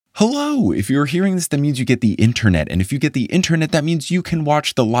Hello! If you're hearing this, that means you get the internet. And if you get the internet, that means you can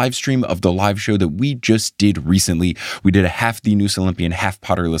watch the live stream of the live show that we just did recently. We did a half the Noose Olympian, half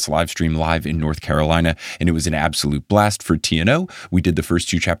Potterless live stream live in North Carolina, and it was an absolute blast for TNO. We did the first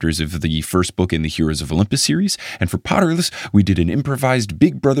 2 chapters of the first book in the Heroes of Olympus series. And for Potterless, we did an improvised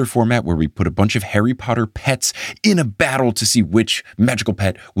Big Brother format where we put a bunch of Harry Potter pets in a battle to see which magical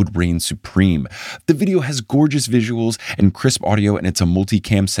pet would reign supreme. The video has gorgeous visuals and crisp audio, and it's a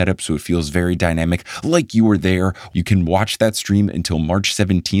multicam setup, so it feels very dynamic, like you were there. You can watch that stream until March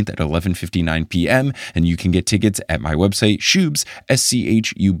 17th at 11:59 p.m., and you can get tickets at my website, shubs, schub.es/tour.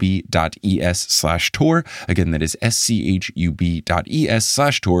 Again, that is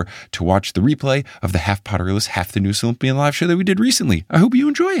schub.es/tour to watch the replay of the half Potterless, half the Noose Olympian live show that we did recently. I hope you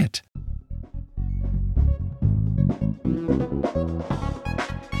enjoy it.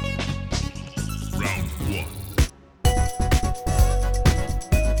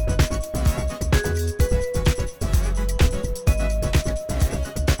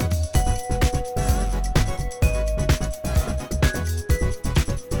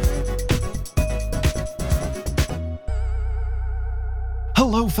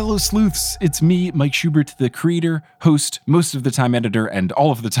 Hello, fellow sleuths. It's me, Mike Schubert, the creator, host, most of the time editor, and all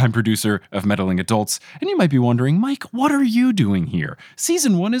of the time producer of Meddling Adults. And you might be wondering, Mike, what are you doing here?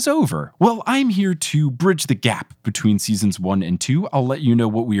 Season 1 is over. Well, I'm here to bridge the gap between seasons 1 and 2. I'll let you know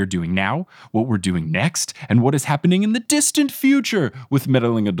what we are doing now, what we're doing next, and what is happening in the distant future with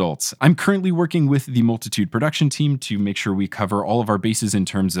Meddling Adults. I'm currently working with the Multitude production team to make sure we cover all of our bases in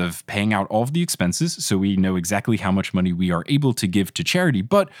terms of paying out all of the expenses, so we know exactly how much money we are able to give to charity.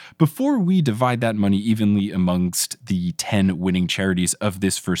 But before we divide that money evenly amongst the 10 winning charities of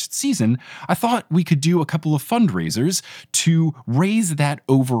this first season, I thought we could do a couple of fundraisers to raise that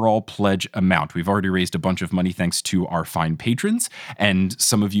overall pledge amount. We've already raised a bunch of money thanks to our fine patrons, and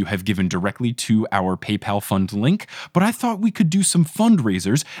some of you have given directly to our PayPal fund link, but I thought we could do some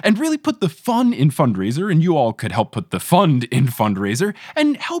fundraisers and really put the fun in fundraiser, and you all could help put the fund in fundraiser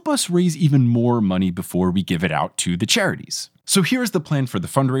and help us raise even more money before we give it out to the charities. So here's the plan for the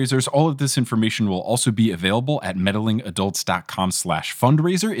fundraisers. All of this information will also be available at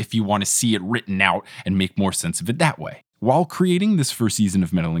meddlingadults.com/fundraiser if you want to see it written out and make more sense of it that way. While creating this first season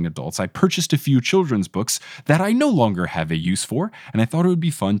of Meddling Adults, I purchased a few children's books that I no longer have a use for, and I thought it would be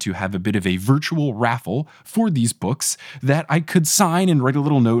fun to have a bit of a virtual raffle for these books that I could sign and write a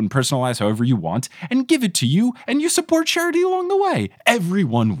little note and personalize however you want and give it to you, and you support charity along the way.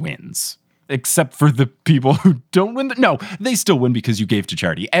 Everyone wins. Except for the people who don't win. No, they still win because you gave to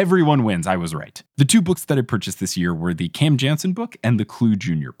charity. Everyone wins. I was right. The 2 books that I purchased this year were the Cam Jansen book and the Clue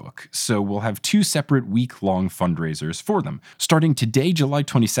Jr. book. So we'll have 2 separate week-long fundraisers for them. Starting today, July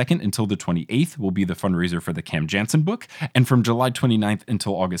 22nd until the 28th will be the fundraiser for the Cam Jansen book. And from July 29th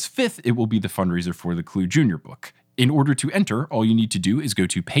until August 5th, it will be the fundraiser for the Clue Jr. book. In order to enter, all you need to do is go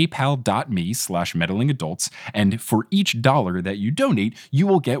to paypal.me/meddlingadults, and for each $1 that you donate, you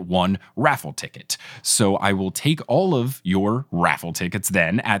will get 1 raffle ticket. So I will take all of your raffle tickets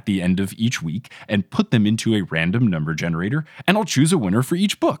then at the end of each week and put them into a random number generator, and I'll choose a winner for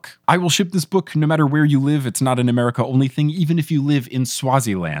each book. I will ship this book no matter where you live. It's not an America-only thing. Even if you live in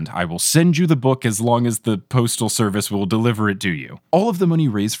Swaziland, I will send you the book as long as the postal service will deliver it to you. All of the money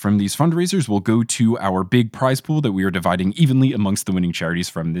raised from these fundraisers will go to our big prize pool that we are dividing evenly amongst the winning charities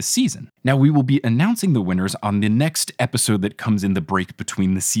from this season. Now, we will be announcing the winners on the next episode that comes in the break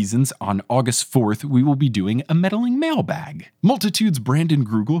between the seasons. On August 4th, we will be doing a Meddling mailbag. Multitude's Brandon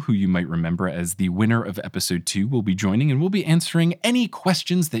Grugel, who you might remember as the winner of episode 2, will be joining, and we'll be answering any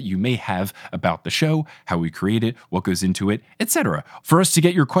questions that you may have about the show, how we create it, what goes into it, etc. For us to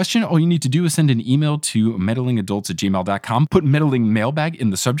get your question, all you need to do is send an email to meddlingadults@gmail.com, put Meddling mailbag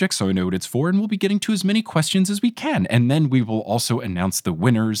in the subject so I know what it's for, and we'll be getting to as many questions as we can. And then we will also announce the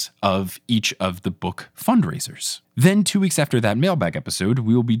winners of each of the book fundraisers. Then 2 weeks after that mailbag episode,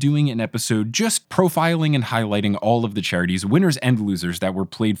 we will be doing an episode just profiling and highlighting all of the charities, winners and losers, that were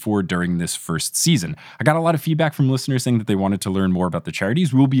played for during this first season. I got a lot of feedback from listeners saying that they wanted to learn more about the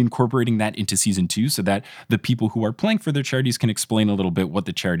charities. We'll be incorporating that into season 2 so that the people who are playing for their charities can explain a little bit what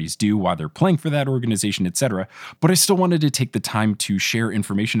the charities do, why they're playing for that organization, etc. But I still wanted to take the time to share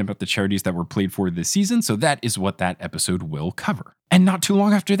information about the charities that were played for this season, so that is what that episode will cover. And not too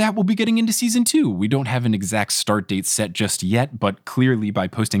long after that, we'll be getting into season 2. We don't have an exact start date set just yet, but clearly by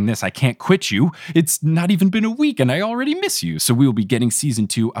posting this, I can't quit you. It's not even been a week and I already miss you. So we will be getting season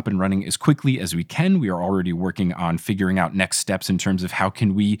 2 up and running as quickly as we can. We are already working on figuring out next steps in terms of how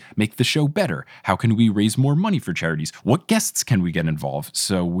can we make the show better? How can we raise more money for charities? What guests can we get involved?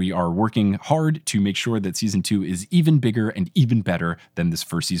 So we are working hard to make sure that season 2 is even bigger and even better than this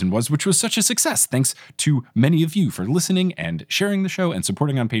first season was, which was such a success. Thanks to many of you for listening and sharing the show and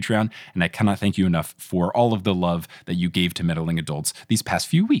supporting on Patreon, and I cannot thank you enough for all of the love that you gave to Meddling Adults these past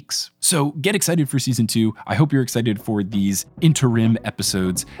few weeks. So get excited for season 2. I hope you're excited for these interim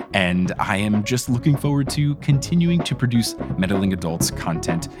episodes, and I am just looking forward to continuing to produce Meddling Adults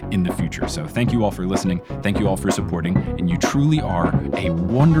content in the future. So thank you all for listening, thank you all for supporting, and you truly are a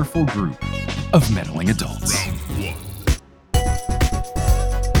wonderful group of Meddling Adults. Round 1.